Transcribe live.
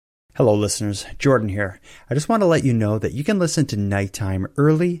Hello listeners, Jordan here. I just want to let you know that you can listen to Nighttime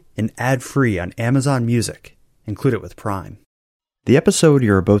early and ad-free on Amazon Music, include it with Prime. The episode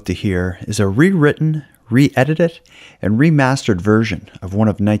you're about to hear is a rewritten, re-edited, and remastered version of one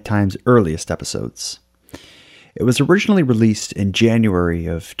of Nighttime's earliest episodes. It was originally released in January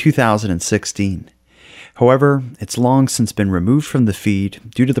of 2016. However, it's long since been removed from the feed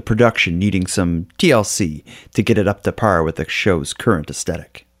due to the production needing some TLC to get it up to par with the show's current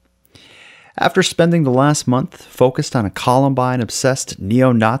aesthetic. After spending the last month focused on a Columbine-obsessed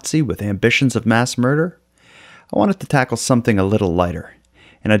neo-Nazi with ambitions of mass murder, I wanted to tackle something a little lighter,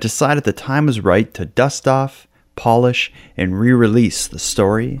 and I decided the time was right to dust off, polish, and re-release the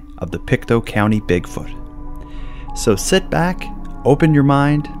story of the Pictou County Bigfoot. So sit back, open your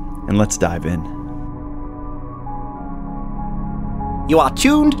mind, and let's dive in. You are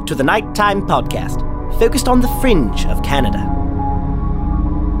tuned to the Nighttime Podcast, focused on the fringe of Canada.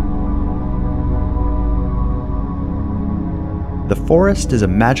 The forest is a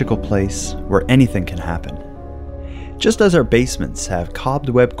magical place where anything can happen. Just as our basements have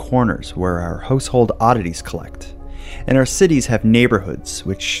cobweb corners where our household oddities collect, and our cities have neighborhoods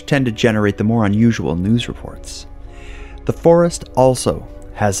which tend to generate the more unusual news reports, the forest also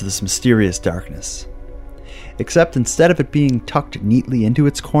has this mysterious darkness. Except instead of it being tucked neatly into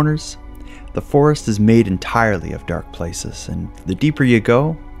its corners, the forest is made entirely of dark places, and the deeper you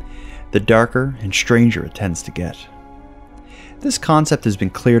go, the darker and stranger it tends to get. This concept has been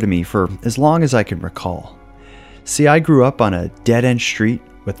clear to me for as long as I can recall. See, I grew up on a dead-end street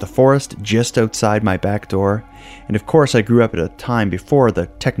with the forest just outside my back door, and of course I grew up at a time before the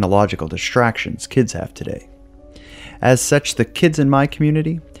technological distractions kids have today. As such, the kids in my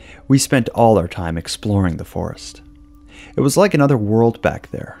community, we spent all our time exploring the forest. It was like another world back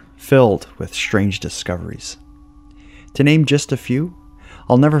there, filled with strange discoveries. To name just a few,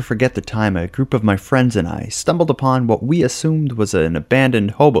 I'll never forget the time a group of my friends and I stumbled upon what we assumed was an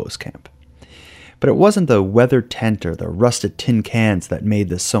abandoned hobos camp. But it wasn't the weathered tent or the rusted tin cans that made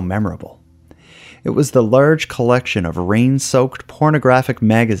this so memorable. It was the large collection of rain-soaked pornographic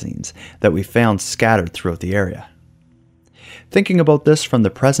magazines that we found scattered throughout the area. Thinking about this from the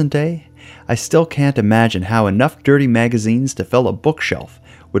present day, I still can't imagine how enough dirty magazines to fill a bookshelf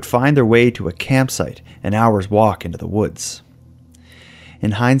would find their way to a campsite an hour's walk into the woods.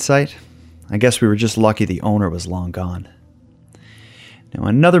 In hindsight, I guess we were just lucky the owner was long gone. Now,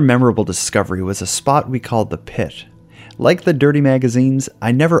 another memorable discovery was a spot we called the Pit. Like the dirty magazines,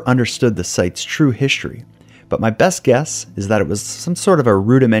 I never understood the site's true history, but my best guess is that it was some sort of a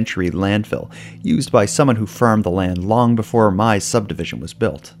rudimentary landfill used by someone who farmed the land long before my subdivision was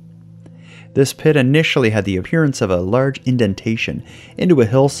built. This pit initially had the appearance of a large indentation into a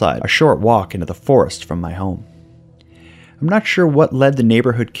hillside a short walk into the forest from my home. I'm not sure what led the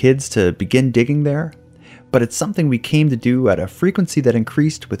neighborhood kids to begin digging there, but it's something we came to do at a frequency that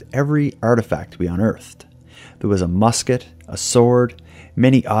increased with every artifact we unearthed. There was a musket, a sword,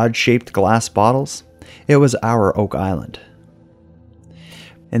 many odd-shaped glass bottles. It was our Oak Island.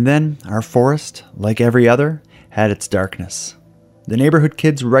 And then our forest, like every other, had its darkness. The neighborhood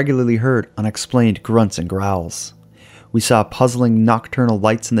kids regularly heard unexplained grunts and growls. We saw puzzling nocturnal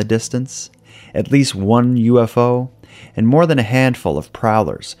lights in the distance, at least one UFO, and more than a handful of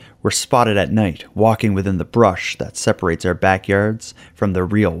prowlers were spotted at night walking within the brush that separates our backyards from the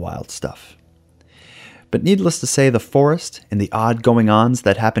real wild stuff. But needless to say, the forest and the odd going-ons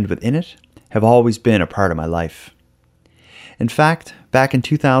that happened within it have always been a part of my life. In fact, back in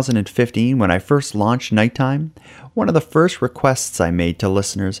 2015 when I first launched Nighttime, one of the first requests I made to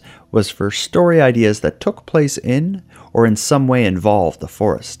listeners was for story ideas that took place in or in some way involved the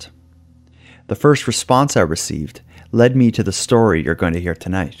forest. The first response I received led me to the story you're going to hear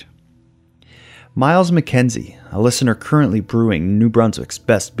tonight. Miles McKenzie, a listener currently brewing New Brunswick's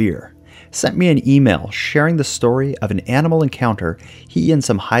best beer, sent me an email sharing the story of an animal encounter he and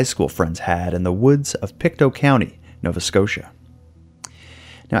some high school friends had in the woods of Pictou County, Nova Scotia.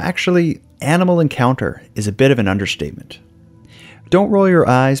 Now actually, animal encounter is a bit of an understatement. Don't roll your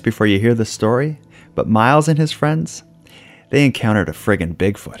eyes before you hear this story, but Miles and his friends, they encountered a friggin'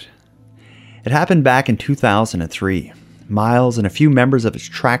 Bigfoot. It happened back in 2003. Miles and a few members of his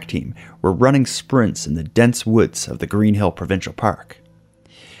track team were running sprints in the dense woods of the Green Hill Provincial Park.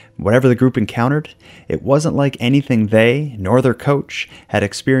 Whatever the group encountered, it wasn't like anything they, nor their coach, had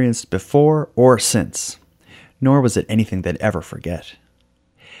experienced before or since. Nor was it anything they'd ever forget.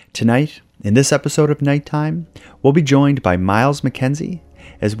 Tonight, in this episode of Nighttime, we'll be joined by Miles McKenzie,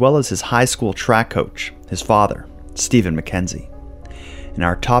 as well as his high school track coach, his father, Stephen McKenzie. And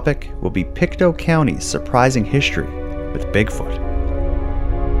our topic will be Pictou County's surprising history with Bigfoot.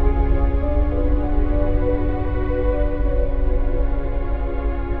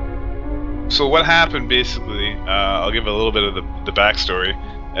 So what happened basically, I'll give a little bit of the backstory.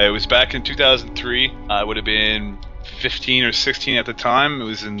 It was back in 2003. I would have been 15 or 16 at the time. It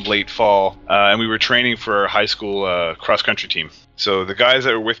was in late fall, and we were training for our high school cross-country team. So the guys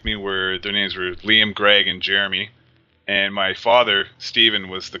that were with me their names were Liam, Greg, and Jeremy. And my father, Stephen,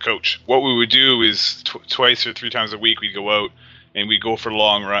 was the coach. What we would do is twice or 3 times a week, we'd go out and we'd go for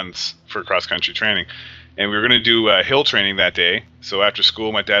long runs for cross-country training. And we were going to do hill training that day. So after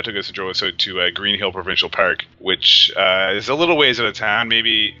school, my dad took us and drove us out to Green Hill Provincial Park, which is a little ways out of town,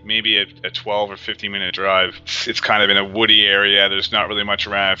 maybe a 12 or 15 minute drive. It's kind of in a woody area. There's not really much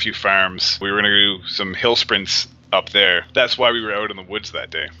around, a few farms. We were going to do some hill sprints up there. That's why we were out in the woods that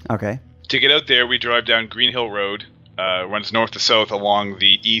day. Okay. To get out there, we drive down Green Hill Road. Runs north to south along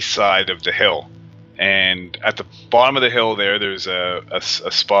the east side of the hill. And at the bottom of the hill there's a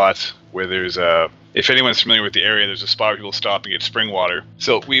spot where there's if anyone's familiar with the area, there's a spot where people stop and get spring water.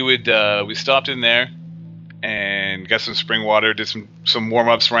 So we stopped in there and got some spring water, did some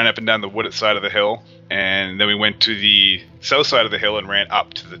warm-ups, ran up and down the wooded side of the hill, and then we went to the south side of the hill and ran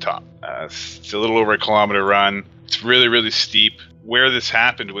up to the top. It's a little over a kilometer run. It's really, really steep. Where this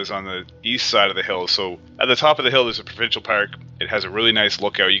happened was on the east side of the hill. So at the top of the hill, there's a provincial park. It has a really nice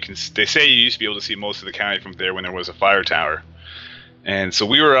lookout. They say you used to be able to see most of the county from there when there was a fire tower. And so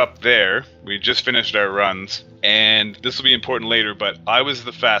we were up there. We just finished our runs. And this will be important later, but I was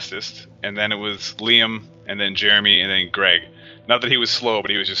the fastest. And then it was Liam, and then Jeremy, and then Greg. Not that he was slow,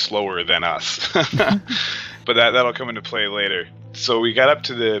 but he was just slower than us. But that'll come into play later. So we got up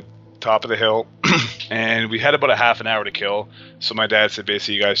to the top of the hill, and we had about a half an hour to kill. So my dad said,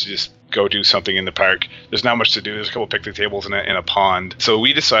 basically, you guys should just go do something in the park. There's not much to do. There's a couple picnic tables in a pond. So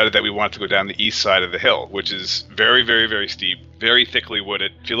we decided that we wanted to go down the east side of the hill, which is very, very, very steep, very thickly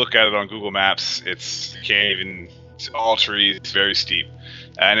wooded. If you look at it on Google Maps, it's all trees. It's very steep,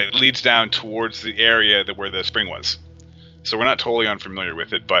 and it leads down towards the area where the spring was. So we're not totally unfamiliar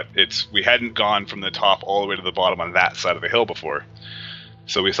with it, but we hadn't gone from the top all the way to the bottom on that side of the hill before.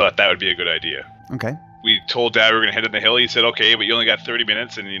 So we thought that would be a good idea. Okay. We told Dad we were going to head down the hill. He said, okay, but you only got 30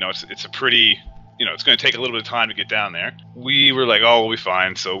 minutes, and, it's a pretty, it's going to take a little bit of time to get down there. We were like, oh, we'll be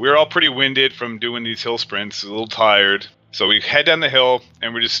fine. So we were all pretty winded from doing these hill sprints, a little tired. So we head down the hill,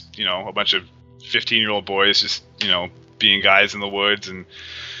 and we're just, a bunch of 15-year-old boys just, being guys in the woods.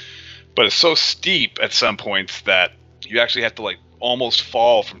 But it's so steep at some points that you actually have to, almost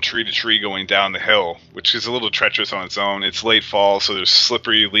fall from tree to tree going down the hill, which is a little treacherous on its own. It's late fall, so there's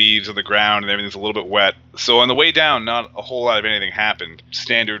slippery leaves on the ground and everything's a little bit wet. So on the way down, not a whole lot of anything happened.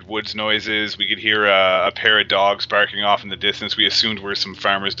 Standard woods noises. We could hear a pair of dogs barking off in the distance. We assumed were some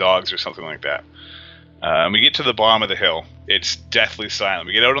farmers' dogs or something like that. We get to the bottom of the hill. It's deathly silent.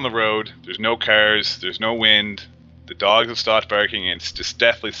 We get out on the road. There's no cars. There's no wind. The dogs have stopped barking, and it's just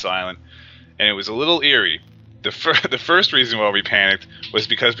deathly silent. And it was a little eerie. The first reason why we panicked was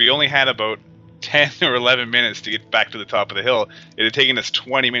because we only had about 10 or 11 minutes to get back to the top of the hill. It had taken us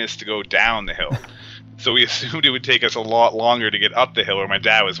 20 minutes to go down the hill. So we assumed it would take us a lot longer to get up the hill where my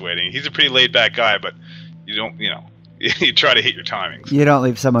dad was waiting. He's a pretty laid-back guy, but you don't, you try to hit your timings. You don't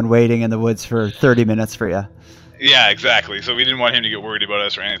leave someone waiting in the woods for 30 minutes for you. Yeah, exactly. So we didn't want him to get worried about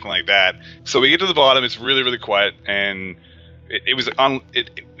us or anything like that. So we get to the bottom. It's really, really quiet, and it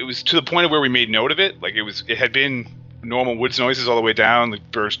was to the point of where we made note of it. It had been normal woods noises all the way down,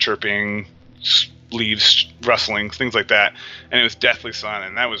 like birds chirping, leaves rustling, things like that, and it was deathly silent,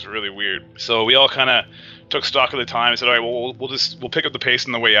 and that was really weird. So we all kind of took stock of the time and said, all right, well, we'll pick up the pace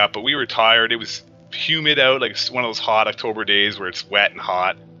on the way up. But we were tired. It was humid out, like one of those hot October days where it's wet and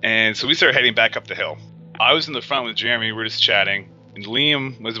hot, and so we started heading back up the hill. I was in the front with Jeremy. We were just chatting, and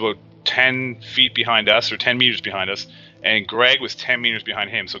Liam was about 10 feet behind us, or 10 meters behind us, and Greg was 10 meters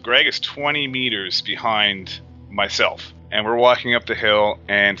behind him. So Greg is 20 meters behind myself. And we're walking up the hill,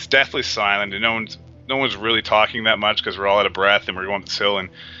 and it's deathly silent, and no one's really talking that much because we're all out of breath, and we're going up this hill. And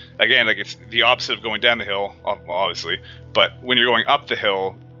again, it's the opposite of going down the hill, obviously. But when you're going up the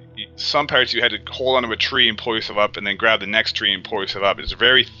hill, some parts you had to hold onto a tree and pull yourself up, and then grab the next tree and pull yourself up. It's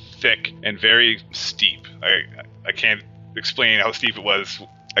very thick and very steep. I can't explain how steep it was.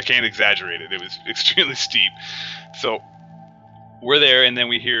 I can't exaggerate it. It was extremely steep. So we're there, and then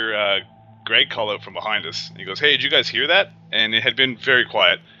we hear Greg call out from behind us. He goes, hey, did you guys hear that? And it had been very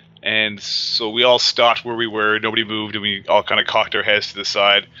quiet. And so we all stopped where we were. Nobody moved, and we all kind of cocked our heads to the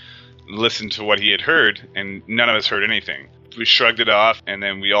side and listened to what he had heard, and none of us heard anything. We shrugged it off, and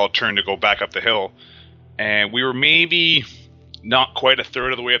then we all turned to go back up the hill. And we were maybe not quite a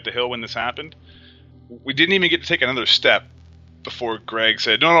third of the way up the hill when this happened. We didn't even get to take another step before Greg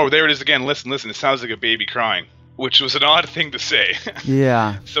said, no, there it is again. Listen, it sounds like a baby crying. which was an odd thing to say.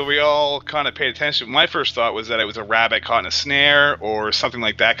 Yeah. So we all kind of paid attention. My first thought was that it was a rabbit caught in a snare or something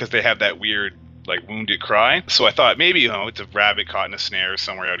like that, because they have that weird, like, wounded cry. So I thought maybe, it's a rabbit caught in a snare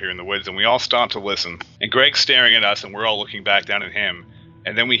somewhere out here in the woods. And we all stopped to listen. And Greg's staring at us, and we're all looking back down at him.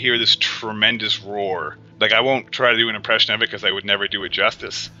 And then we hear this tremendous roar. Like, I won't try to do an impression of it because I would never do it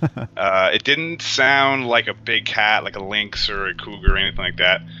justice. It didn't sound like a big cat, like a lynx or a cougar or anything like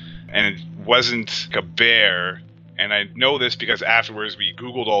that. And it wasn't a bear. And I know this because afterwards we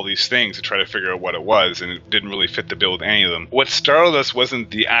Googled all these things to try to figure out what it was, and it didn't really fit the bill with any of them. What startled us wasn't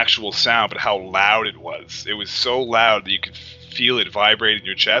the actual sound, but how loud it was. It was so loud that you could feel it vibrate in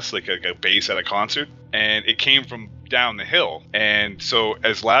your chest like a bass at a concert. And it came from down the hill. And so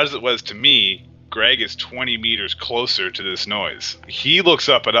as loud as it was to me, Greg is 20 meters closer to this noise. He looks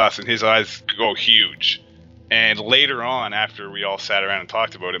up at us and his eyes go huge. And later on, after we all sat around and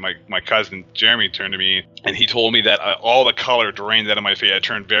talked about it, my cousin Jeremy turned to me and he told me that all the color drained out of my face. I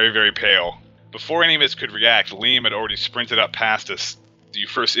turned very, very pale. Before any of us could react, Liam had already sprinted up past us. Your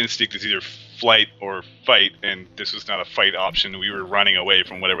first instinct is either flight or fight, and this was not a fight option. We were running away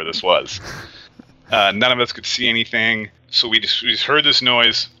from whatever this was. None of us could see anything. So we just heard this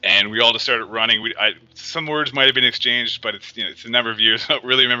noise, and we all just started running. Some words might have been exchanged, but it's a number of years. I don't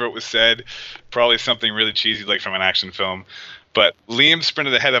really remember what was said. Probably something really cheesy, like from an action film. But Liam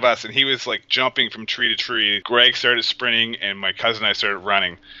sprinted ahead of us, and he was like jumping from tree to tree. Greg started sprinting, and my cousin and I started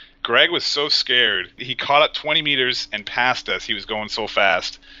running. Greg was so scared. He caught up 20 meters and passed us. He was going so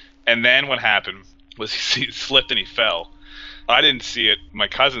fast. And then what happened was he slipped and he fell. I didn't see it. My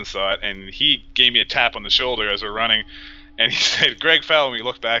cousin saw it, and he gave me a tap on the shoulder as we're running. And he said, Greg fell, and we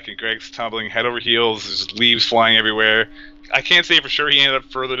looked back, and Greg's tumbling head over heels. There's leaves flying everywhere. I can't say for sure he ended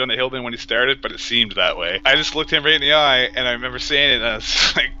up further down the hill than when he started, but it seemed that way. I just looked him right in the eye, and I remember saying it, and I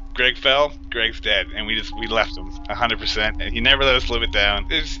was like, Greg fell, Greg's dead. And we left him 100%, and he never let us live it down.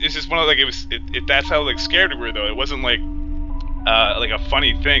 It's just one of, like, that's how, like, scared we were, though. It wasn't like a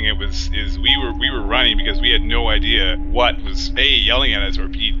funny thing. We were running because we had no idea what was A, yelling at us, or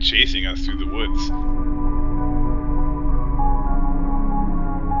B, chasing us through the woods.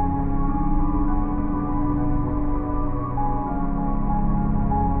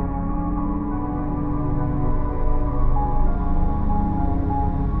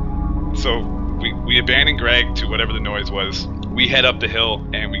 So we abandoned Greg to whatever the noise was. We head up the hill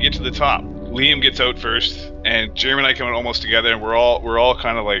and we get to the top. Liam gets out first, and Jeremy and I come out almost together, and we're all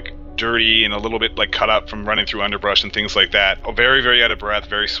kind of like dirty and a little bit like cut up from running through underbrush and things like that. Very, very out of breath,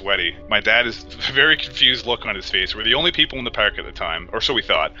 very sweaty. My dad is a very confused look on his face. We're the only people in the park at the time, or so we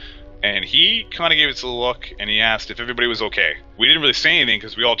thought. And he kind of gave us a look, and he asked if everybody was okay. We didn't really say anything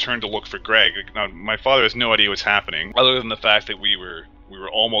because we all turned to look for Greg. Now, my father has no idea what's happening, other than the fact that we were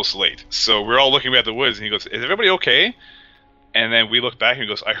almost late. So we're all looking at the woods, and he goes, is everybody okay? And then we look back, and he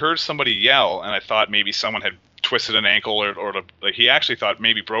goes, I heard somebody yell, and I thought maybe someone had twisted an ankle, or like he actually thought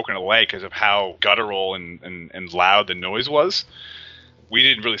maybe broken a leg because of how guttural and loud the noise was. We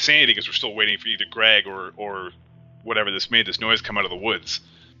didn't really say anything because we're still waiting for either Greg or whatever this made this noise come out of the woods.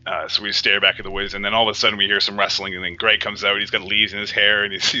 So we stare back at the woods, and then all of a sudden we hear some rustling, and then Greg comes out. He's got leaves in his hair,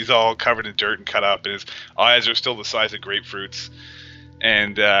 and he's all covered in dirt and cut up, and his eyes are still the size of grapefruits.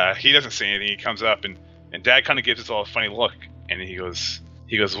 And he doesn't say anything. He comes up, and Dad kind of gives us all a funny look, and he goes,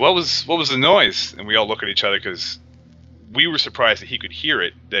 what was the noise? And we all look at each other because we were surprised that he could hear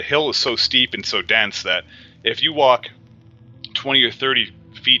it. The hill is so steep and so dense that if you walk 20 or 30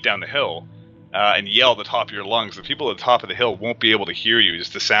 feet down the hill and yell at the top of your lungs, the people at the top of the hill won't be able to hear you.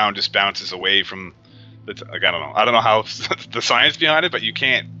 Just the sound just bounces away from I don't know how the science behind it, but you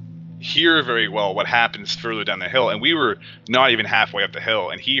can't hear very well what happens further down the hill. And we were not even halfway up the hill,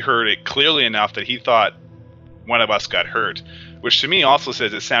 and he heard it clearly enough that he thought one of us got hurt, which to me also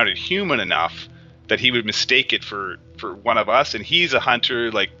says it sounded human enough that he would mistake it for one of us. And he's a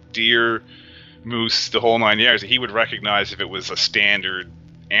hunter, like deer, moose, the whole nine yards. He would recognize if it was a standard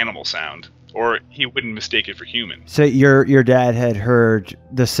animal sound, or he wouldn't mistake it for human. So your dad had heard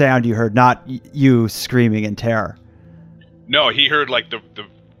the sound you heard, not you screaming in terror. No, he heard like the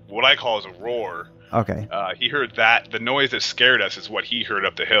what I call is a roar. Okay. He heard that the noise that scared us is what he heard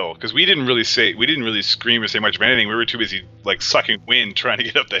up the hill, because we didn't really scream or say much of anything. We were too busy like sucking wind trying to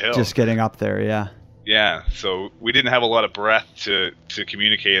get up the hill. Just getting up there, yeah. Yeah. So we didn't have a lot of breath to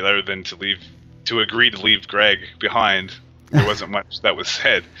communicate other than to agree to leave Greg behind. There wasn't much that was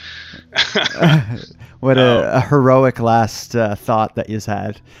said. What a heroic last thought that you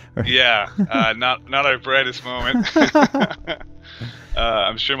had. Yeah, not our brightest moment.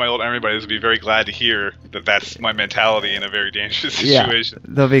 I'm sure my old army buddies would be very glad to hear that that's my mentality in a very dangerous situation.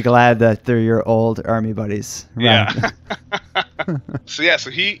 Yeah, they'll be glad that they're your old army buddies. Right. Yeah. So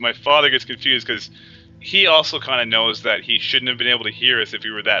my father gets confused because he also kind of knows that he shouldn't have been able to hear us if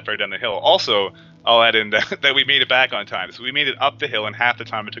we were that far down the hill. Also, I'll add in that we made it back on time. So we made it up the hill in half the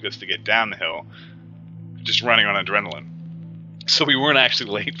time it took us to get down the hill, just running on adrenaline. So we weren't actually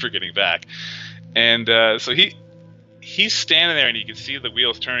late for getting back. And so he's standing there and you can see the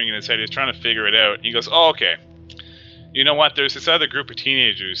wheels turning in his head. He's trying to figure it out. He goes, oh, okay. You know what? There's this other group of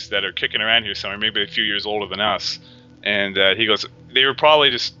teenagers that are kicking around here somewhere, maybe a few years older than us. And he goes, they were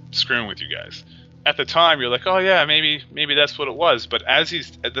probably just screwing with you guys. At the time, you're like, oh yeah, maybe that's what it was. But as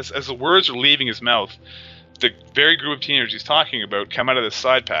the words are leaving his mouth, the very group of teenagers he's talking about come out of this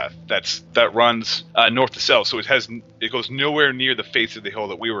side path that runs north to south. So it goes nowhere near the face of the hill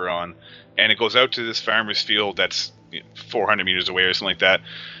that we were on, and it goes out to this farmer's field that's 400 meters away or something like that.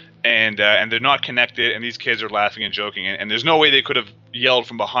 And they're not connected, and these kids are laughing and joking, and there's no way they could have yelled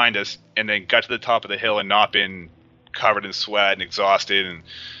from behind us and then got to the top of the hill and not been covered in sweat and exhausted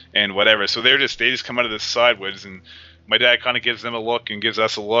and whatever. So they just come out of this sidewoods, and my dad kind of gives them a look and gives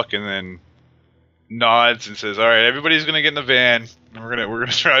us a look, and then nods and says, all right, everybody's gonna get in the van and we're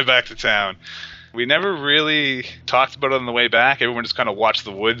gonna drive back to town. We never really talked about it on the way back. Everyone just kind of watched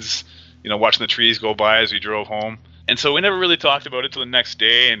the woods, watching the trees go by as we drove home. And so we never really talked about it till the next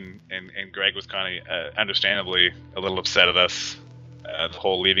day, and Greg was kind of understandably a little upset at us, the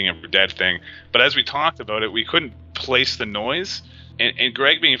whole leaving him for dead thing. But as we talked about it, we couldn't place the noise. And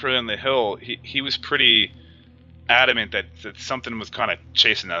Greg, being further on the hill, he was pretty adamant that something was kind of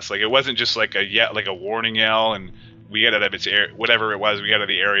chasing us. Like, it wasn't just like a warning yell and we got out of its whatever it was, we got out of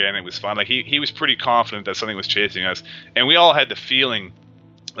the area and it was fun. Like, he was pretty confident that something was chasing us, and we all had the feeling,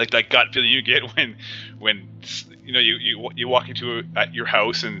 like that gut feeling you get when you walk into your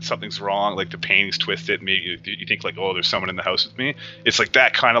house and something's wrong, like the painting's twisted, maybe you think like, oh, there's someone in the house with me. It's like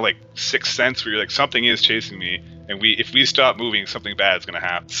that kind of like sixth sense where you're like, something is chasing me, and if we stop moving, something bad is going to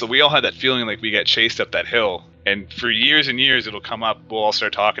happen. So we all had that feeling like we got chased up that hill, and for years and years it'll come up, we'll all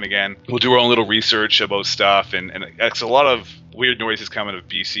start talking again, we'll do our own little research about stuff, and it's a lot of weird noises coming out of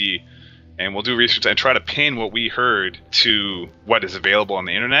BC. And we'll do research and try to pin what we heard to what is available on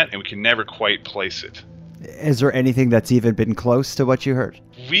the internet, and we can never quite place it. Is there anything that's even been close to what you heard?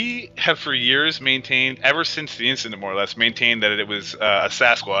 We have for years maintained, ever since the incident more or less, maintained that it was a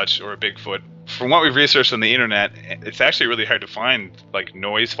Sasquatch or a Bigfoot. From what we've researched on the internet, it's actually really hard to find like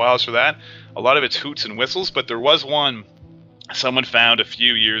noise files for that. A lot of it's hoots and whistles, but there was one someone found a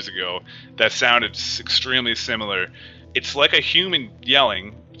few years ago that sounded extremely similar. It's like a human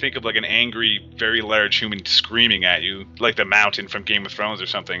yelling. Think of like an angry, very large human screaming at you, like the mountain from Game of Thrones or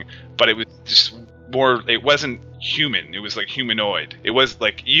something. But it was just more, it wasn't human. It was like humanoid. It was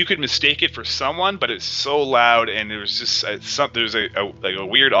like, you could mistake it for someone, but it's so loud, and there was just there's a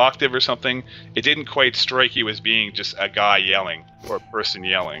weird octave or something. It didn't quite strike you as being just a guy yelling or a person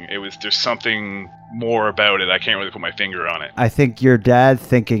yelling. There's something more about it. I can't really put my finger on it. I think your dad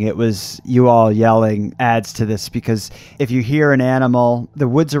thinking it was you all yelling adds to this, because if you hear an animal, the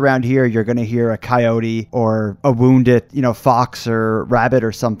woods around here, you're going to hear a coyote or a wounded, fox or rabbit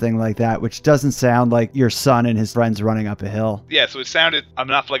or something like that, which doesn't sound like your son and his friends running up a hill. Yeah, so it sounded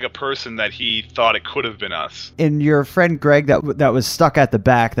enough like a person that he thought it could have been us. And your friend Greg that was stuck at the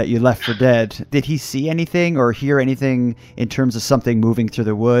back that you left for dead, did he see anything or hear anything in terms of something moving through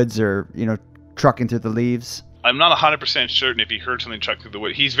the woods or, trucking through the leaves? I'm not 100% certain if he heard something truck through the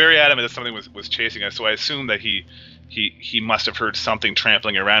woods. He's very adamant that something was chasing us, so I assume that he must have heard something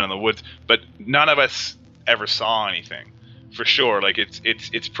trampling around in the woods, but none of us ever saw anything, for sure. Like,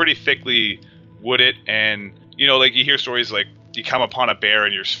 it's pretty thickly wooded, and, like, you hear stories like you come upon a bear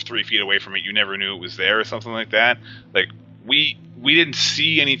and you're 3 feet away from it, you never knew it was there or something like that. Like, we didn't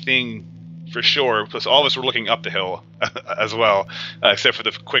see anything for sure, plus all of us were looking up the hill as well, except for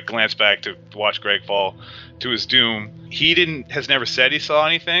the quick glance back to watch Greg fall to his doom. He has never said he saw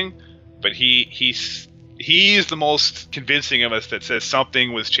anything, but he's the most convincing of us that says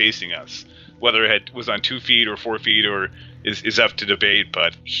something was chasing us. Whether it was on 2 feet or 4 feet or is up to debate,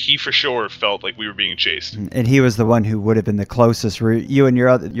 but he for sure felt like we were being chased. And he was the one who would have been the closest, where you and your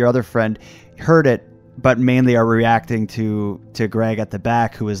other friend heard it, but mainly are reacting to Greg at the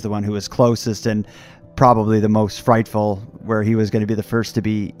back, who was the one who was closest and probably the most frightful, where he was going to be the first to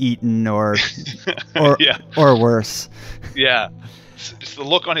be eaten or yeah. or worse. Yeah. Just the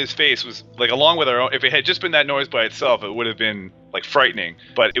look on his face was like, along with our own, if it had just been that noise by itself, it would have been like frightening.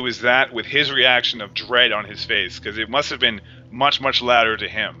 But it was that with his reaction of dread on his face, because it must have been much, much louder to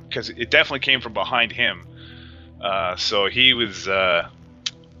him, because it definitely came from behind him. So he was.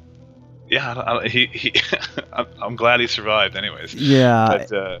 I'm glad he survived. Anyways. Yeah.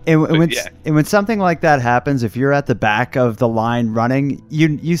 But, and when something like that happens, if you're at the back of the line running,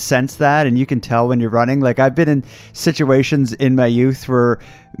 you sense that, and you can tell when you're running. Like, I've been in situations in my youth where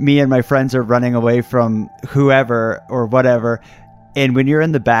me and my friends are running away from whoever or whatever, and when you're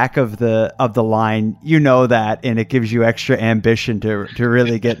in the back of the line, you know that, and it gives you extra ambition to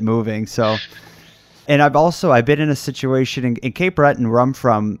really get moving. So. And I've been in a situation in Cape Breton, where I'm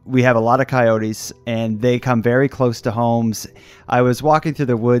from. We have a lot of coyotes, and they come very close to homes. I was walking through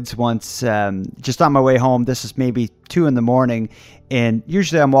the woods once, just on my way home. This is maybe 2 a.m, and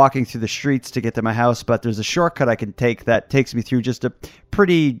usually I'm walking through the streets to get to my house, but there's a shortcut I can take that takes me through just a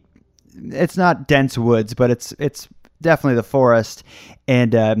pretty, it's not dense woods, but it's definitely the forest.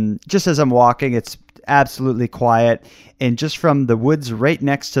 And just as I'm walking, it's absolutely quiet, and just from the woods right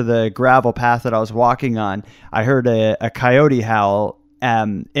next to the gravel path that I was walking on, I heard a coyote howl,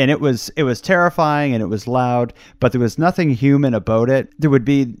 and it was terrifying, and it was loud, but there was nothing human about it. There would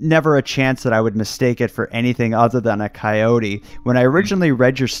be never a chance that I would mistake it for anything other than a coyote. When I originally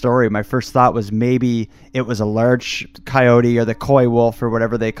read your story, my first thought was maybe it was a large coyote or the coy wolf or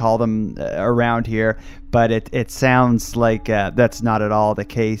whatever they call them around here, but it sounds like that's not at all the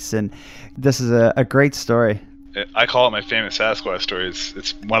case, and this is a great story. I call it my famous Sasquatch story.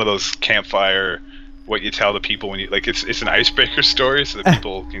 It's one of those campfire, what you tell the people when you, like, it's an icebreaker story, so that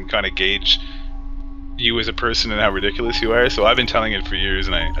people can kind of gauge you as a person and how ridiculous you are. So I've been telling it for years,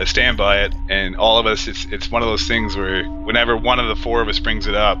 and I stand by it. And all of us, it's one of those things where whenever one of the 4 of us brings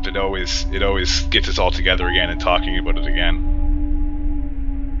it up, it always gets us all together again and talking about it again.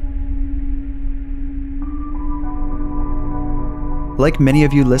 Like many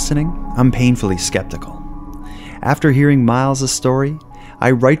of you listening, I'm painfully skeptical. After hearing Miles' story,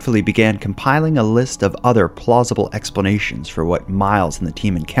 I rightfully began compiling a list of other plausible explanations for what Miles and the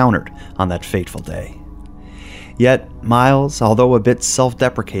team encountered on that fateful day. Yet, Miles, although a bit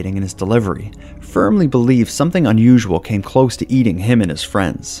self-deprecating in his delivery, firmly believed something unusual came close to eating him and his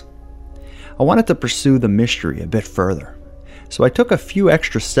friends. I wanted to pursue the mystery a bit further, so I took a few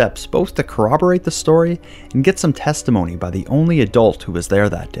extra steps both to corroborate the story and get some testimony by the only adult who was there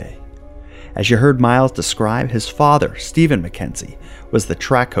that day. As you heard Miles describe, his father, Stephen Mackenzie, was the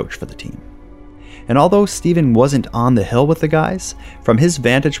track coach for the team. And although Stephen wasn't on the hill with the guys, from his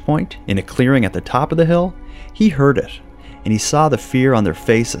vantage point, in a clearing at the top of the hill, he heard it, and he saw the fear on their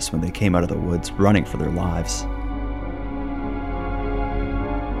faces when they came out of the woods running for their lives.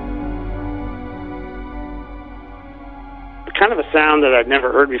 Kind of a sound that I'd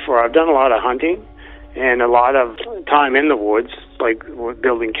never heard before. I've done a lot of hunting and a lot of time in the woods, like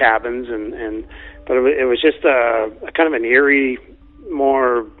building cabins, but it was just a kind of an eerie,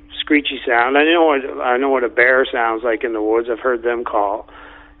 more screechy sound. I know what a bear sounds like in the woods. I've heard them call.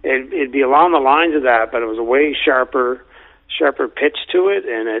 It'd be along the lines of that, but it was a way sharper pitch to it,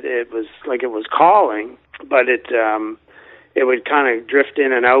 and it was like it was calling, but it would kind of drift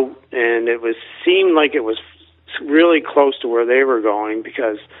in and out, and seemed like it was really close to where they were going,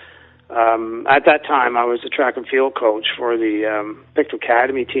 because at that time I was the track and field coach for the Pictou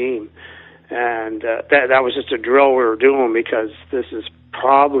Academy team, and that was just a drill we were doing, because this is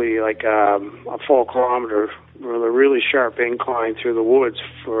probably like a full kilometer with a really sharp incline through the woods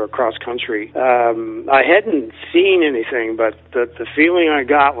for cross country. I hadn't seen anything, but the feeling I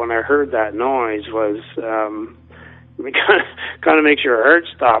got when I heard that noise was it kind of makes your heart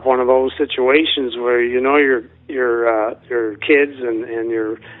stop. One of those situations where you know your kids and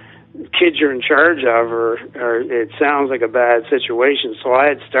your kids you're in charge of, or it sounds like a bad situation. So I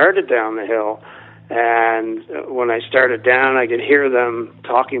had started down the hill, and when I started down, I could hear them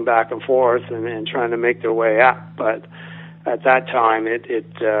talking back and forth and trying to make their way up. But at that time, I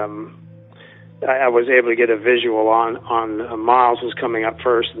was able to get a visual on Miles was coming up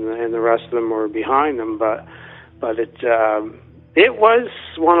first, and the rest of them were behind them. But it was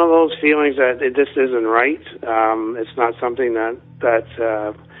one of those feelings that this isn't right. It's not something that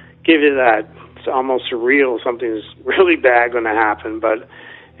give you that, it's almost surreal, something's really bad going to happen, but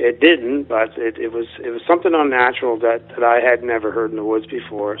it didn't. But it was something unnatural that I had never heard in the woods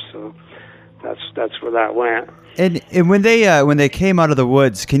before. So that's where that went. And when they came out of the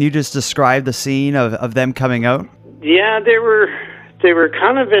woods, can you just describe the scene of them coming out? Yeah, they were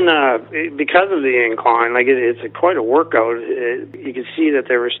kind of in because of the incline, like it's quite a workout. You could see that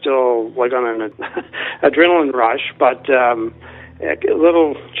they were still like on an adrenaline rush, but a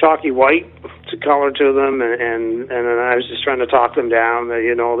little chalky white to color to them, and I was just trying to talk them down. That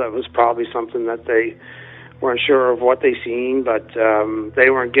that was probably something that they weren't sure of what they seen, but they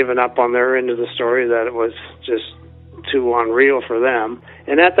weren't giving up on their end of the story, that it was just too unreal for them.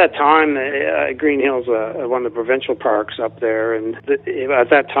 And at that time, Green Hills, one of the provincial parks up there, and at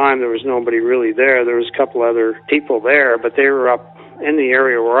that time there was nobody really there. There was a couple other people there, but they were up in the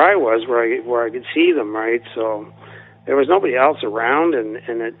area where I was, where I could see them, right? So there was nobody else around, and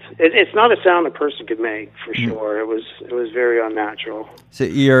it's not a sound a person could make, for sure. It was very unnatural. So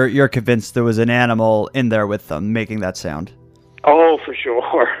you're convinced there was an animal in there with them making that sound? Oh, for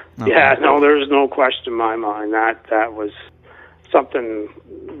sure. Okay. Yeah, no, there's no question in my mind that was something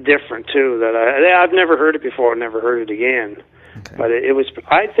different too. That I've never heard it before, never heard it again. Okay. But it was.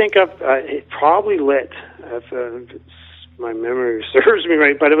 I think it probably lit. If my memory serves me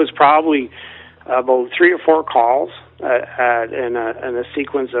right, but it was probably about 3 or 4 calls in a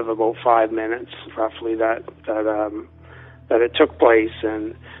sequence of about 5 minutes, roughly. That it took place.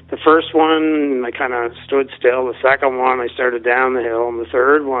 And the first one, I kind of stood still. The second one, I started down the hill, and the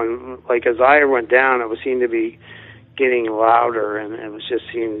third one, like as I went down, it seemed to be getting louder, and it was just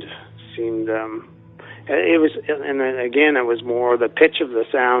seemed. It was, and then again, it was more the pitch of the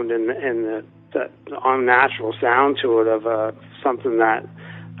sound and the unnatural sound to it of something that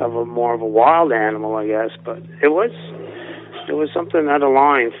of a more of a wild animal, I guess. But it was something that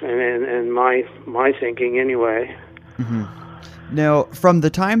aligned in my thinking anyway. Mm-hmm. Now, from the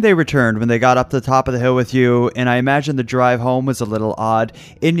time they returned, when they got up to the top of the hill with you, and I imagine the drive home was a little odd,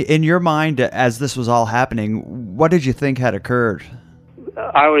 in your mind, as this was all happening, what did you think had occurred?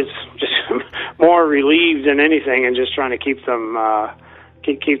 I was just more relieved than anything, and just trying to keep them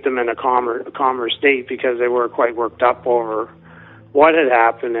in a calmer state, because they were quite worked up over what had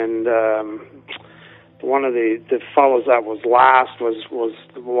happened. And one of the fellows that was last was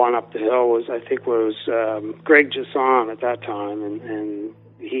the one up the hill was Greg Jasson at that time, and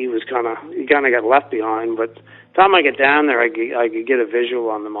he kind of got left behind. But the time I get down there, I could get a visual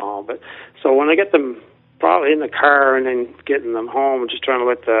on them all. But so when I get them probably in the car and then getting them home, just trying to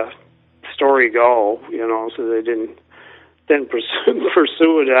let the story go, so they didn't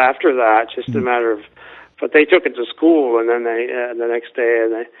pursue it after that. Just a matter of, but they took it to school, and then they the next day,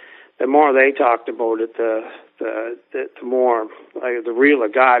 and the more they talked about it, the more the realer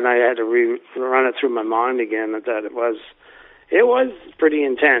it got, and I had to run it through my mind again that it was pretty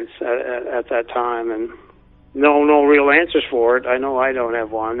intense at that time, and no real answers for it. I know I don't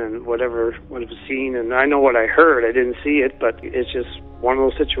have one, and what I've seen, and I know what I heard. I didn't see it, but it's just one of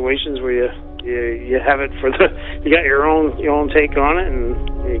those situations where you have it you got your own take on it,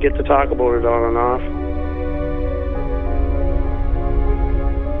 and you get to talk about it on and off.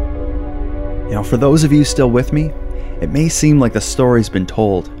 For those of you still with me, it may seem like the story's been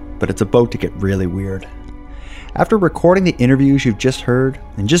told, but it's about to get really weird. After recording the interviews you've just heard,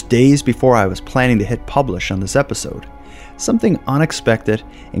 and just days before I was planning to hit publish on this episode, something unexpected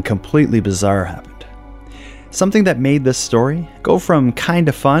and completely bizarre happened. Something that made this story go from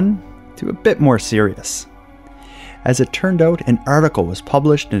kinda fun to a bit more serious. As it turned out, an article was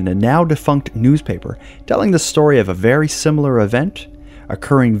published in a now defunct newspaper telling the story of a very similar event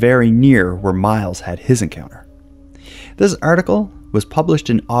occurring very near where Miles had his encounter. This article was published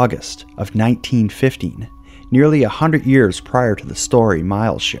in August of 1915, nearly 100 years prior to the story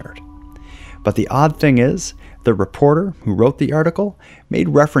Miles shared. But the odd thing is, the reporter who wrote the article made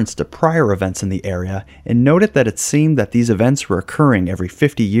reference to prior events in the area and noted that it seemed that these events were occurring every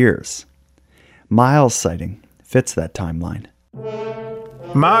 50 years. Miles' sighting fits that timeline.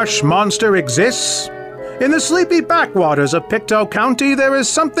 Marsh monster exists? In the sleepy backwaters of Pictou County, there is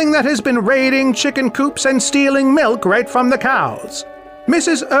something that has been raiding chicken coops and stealing milk right from the cows.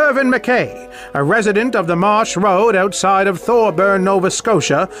 Mrs. Irvin McKay, a resident of the Marsh Road outside of Thorburn, Nova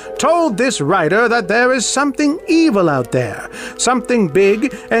Scotia, told this writer that there is something evil out there, something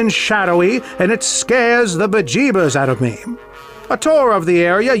big and shadowy, and it scares the bejeebers out of me. A tour of the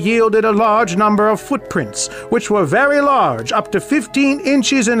area yielded a large number of footprints, which were very large, up to 15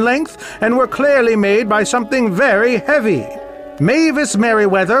 inches in length, and were clearly made by something very heavy. Mavis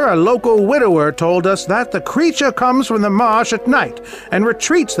Merriweather, a local widower, told us that the creature comes from the marsh at night and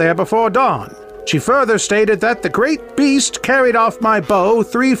retreats there before dawn. She further stated that the great beast carried off my beau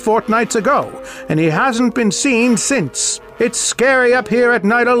 3 fortnights ago, and he hasn't been seen since. It's scary up here at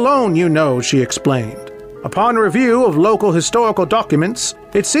night alone, she explained. Upon review of local historical documents,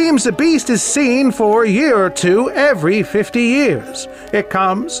 it seems the beast is seen for a year or two every 50 years. It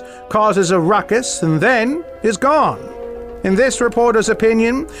comes, causes a ruckus, and then is gone. In this reporter's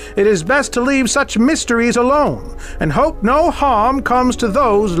opinion, it is best to leave such mysteries alone and hope no harm comes to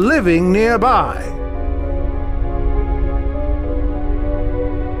those living nearby.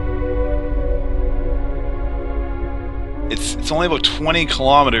 it's only about 20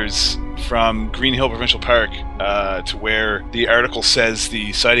 kilometers from Green Hill Provincial Park to where the article says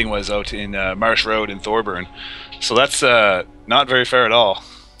the sighting was, out in Marsh Road in Thorburn. So that's not very far at all.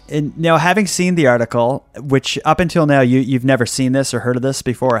 And now, having seen the article, which up until now you've never seen this or heard of this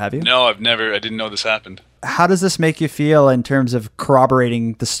before, have you? No, I didn't know this happened. How does this make you feel in terms of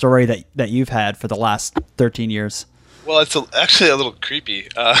corroborating the story that you've had for the last 13 years? Well, it's actually a little creepy.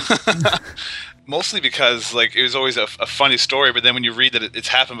 Mostly because it was always a funny story, but then when you read that it's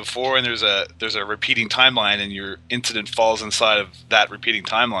happened before and there's a repeating timeline and your incident falls inside of that repeating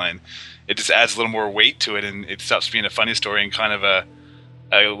timeline, it just adds a little more weight to it, and it stops being a funny story and kind of a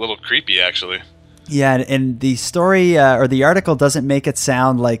little creepy, actually. Yeah, and the story or the article doesn't make it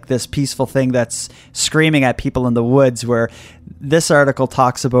sound like this peaceful thing that's screaming at people in the woods, where this article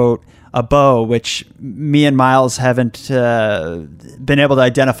talks about a bow, which me and Miles haven't been able to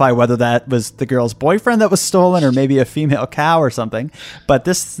identify whether that was the girl's boyfriend that was stolen or maybe a female cow or something. But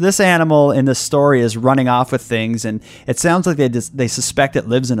this animal in this story is running off with things, and it sounds like they suspect it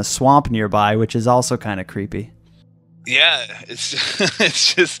lives in a swamp nearby, which is also kind of creepy. Yeah,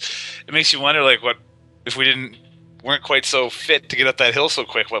 it's just it makes you wonder, what if we weren't quite so fit to get up that hill so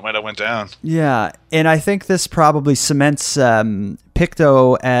quick, what might have went down? Yeah, and I think this probably cements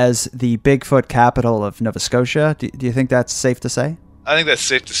Pictou as the Bigfoot capital of Nova Scotia. Do you think that's safe to say? I think that's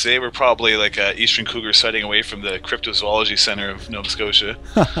safe to say. We're probably like a eastern cougar sighting away from the cryptozoology center of Nova Scotia.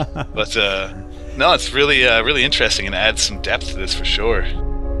 But no, it's really really interesting and adds some depth to this for sure.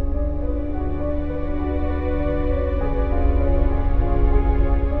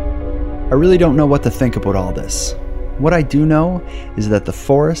 I really don't know what to think about all this. What I do know is that the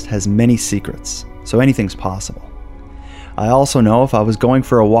forest has many secrets, so anything's possible. I also know if I was going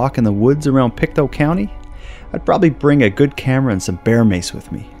for a walk in the woods around Pictou County, I'd probably bring a good camera and some bear mace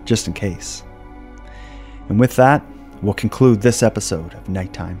with me, just in case. And with that, we'll conclude this episode of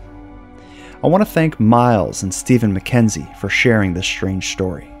Nighttime. I want to thank Miles and Stephen McKenzie for sharing this strange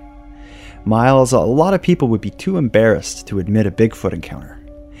story. Miles, a lot of people would be too embarrassed to admit a Bigfoot encounter.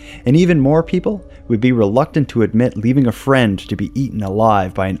 And even more people would be reluctant to admit leaving a friend to be eaten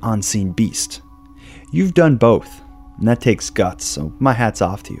alive by an unseen beast. You've done both, and that takes guts, so my hat's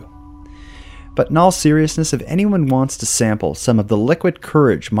off to you. But in all seriousness, if anyone wants to sample some of the liquid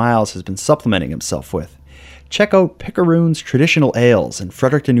courage Miles has been supplementing himself with, check out Picaroon's Traditional Ales in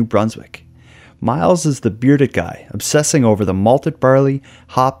Fredericton, New Brunswick. Miles is the bearded guy, obsessing over the malted barley,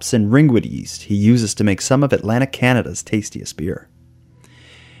 hops, and ringwood yeast he uses to make some of Atlantic Canada's tastiest beer.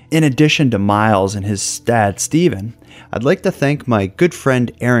 In addition to Miles and his dad, Stephen, I'd like to thank my good friend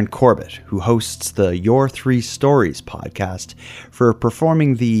Aaron Corbett, who hosts the Your Three Stories podcast, for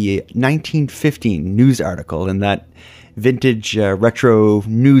performing the 1915 news article in that vintage retro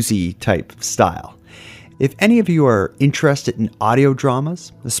newsy type style. If any of you are interested in audio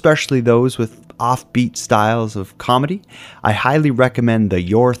dramas, especially those with offbeat styles of comedy, I highly recommend the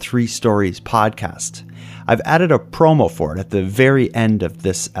Your Three Stories podcast. I've added a promo for it at the very end of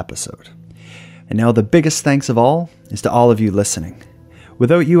this episode. And now the biggest thanks of all is to all of you listening.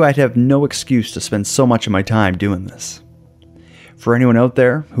 Without you, I'd have no excuse to spend so much of my time doing this. For anyone out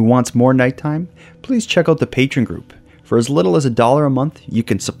there who wants more Nighttime, please check out the Patreon group. For as little as $1 a month, you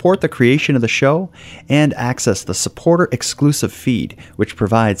can support the creation of the show and access the supporter-exclusive feed, which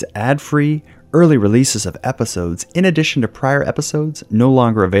provides ad-free, early releases of episodes in addition to prior episodes no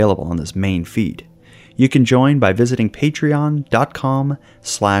longer available on this main feed. You can join by visiting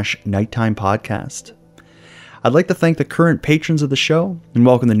patreon.com/nighttimepodcast. I'd like to thank the current patrons of the show and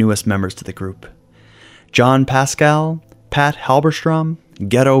welcome the newest members to the group. John Pascal, Pat Halberstrom,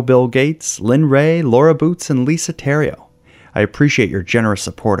 Ghetto Bill Gates, Lynn Ray, Laura Boots, and Lisa Terrio. I appreciate your generous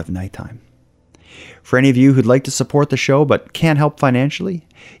support of Nighttime. For any of you who'd like to support the show but can't help financially,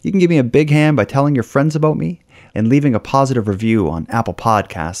 you can give me a big hand by telling your friends about me and leaving a positive review on Apple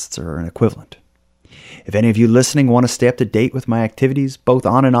Podcasts or an equivalent. If any of you listening want to stay up to date with my activities both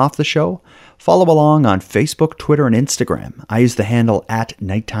on and off the show, follow along on Facebook, Twitter, and Instagram. I use the handle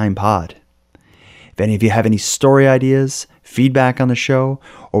 @NighttimePod. If any of you have any story ideas, feedback on the show,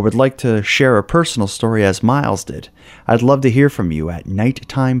 or would like to share a personal story as Miles did, I'd love to hear from you at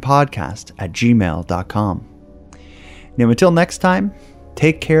nighttimepodcast@gmail.com. Now until next time,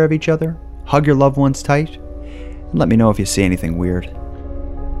 take care of each other, hug your loved ones tight, and let me know if you see anything weird.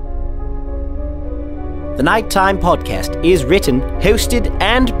 The Nighttime Podcast is written, hosted,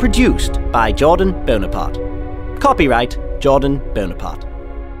 and produced by Jordan Bonaparte. Copyright Jordan Bonaparte.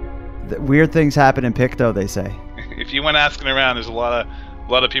 Weird things happen in Pictou, they say. If you went asking around, there's a lot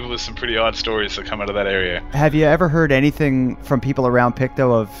lot of people with some pretty odd stories that come out of that area. Have you ever heard anything from people around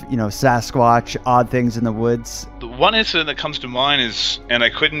Pictou of, Sasquatch, odd things in the woods? The one incident that comes to mind is, and I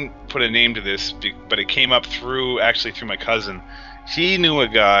couldn't put a name to this, but it came up through my cousin. He knew a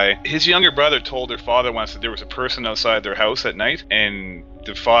guy. His younger brother told their father once that there was a person outside their house at night, and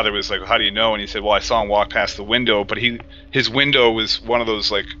the father was like, "How do you know?" And he said, "Well, I saw him walk past the window, but his window was one of those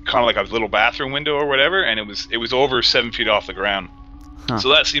kind of like a little bathroom window or whatever, and it was over 7 feet off the ground." Huh. So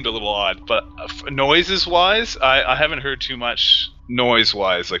that seemed a little odd. But noises wise, I haven't heard too much noise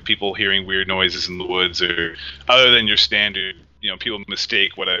wise, like people hearing weird noises in the woods, or other than your standard. People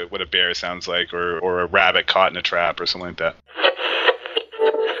mistake what a bear sounds like, or a rabbit caught in a trap or something like that.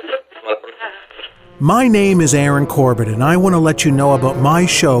 My name is Aaron Corbett, and I want to let you know about my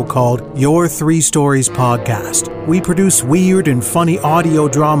show called Your 3 Stories Podcast. We produce weird and funny audio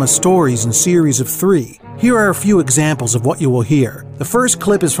drama stories in series of 3. Here are a few examples of what you will hear. The first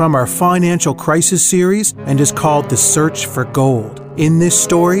clip is from our Financial Crisis series and is called The Search for Gold. In this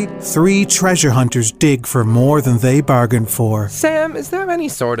story, 3 treasure hunters dig for more than they bargained for. Sam, is there any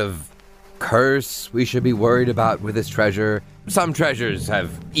sort of curse we should be worried about with this treasure? Some treasures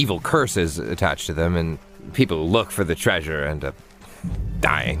have evil curses attached to them, and people look for the treasure and end up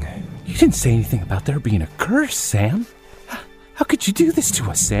dying. You didn't say anything about there being a curse, Sam. How could you do this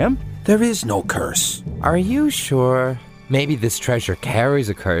to us, Sam? There is no curse. Are you sure? Maybe this treasure carries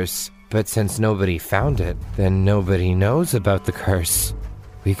a curse, but since nobody found it, then nobody knows about the curse.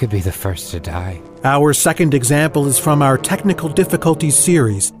 We could be the first to die. Our second example is from our Technical Difficulties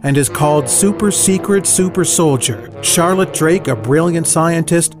series and is called Super Secret Super Soldier. Charlotte Drake, a brilliant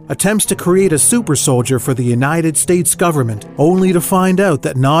scientist, attempts to create a super soldier for the United States government, only to find out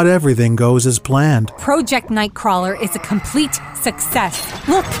that not everything goes as planned. Project Nightcrawler is a complete success.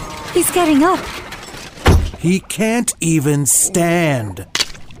 Look, he's getting up. He can't even stand.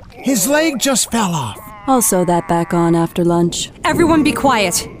 His leg just fell off. I'll sew that back on after lunch. Everyone be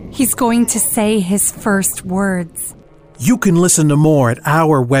quiet. He's going to say his first words. You can listen to more at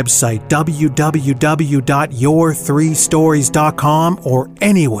our website, www.your3stories.com, or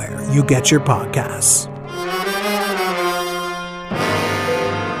anywhere you get your podcasts.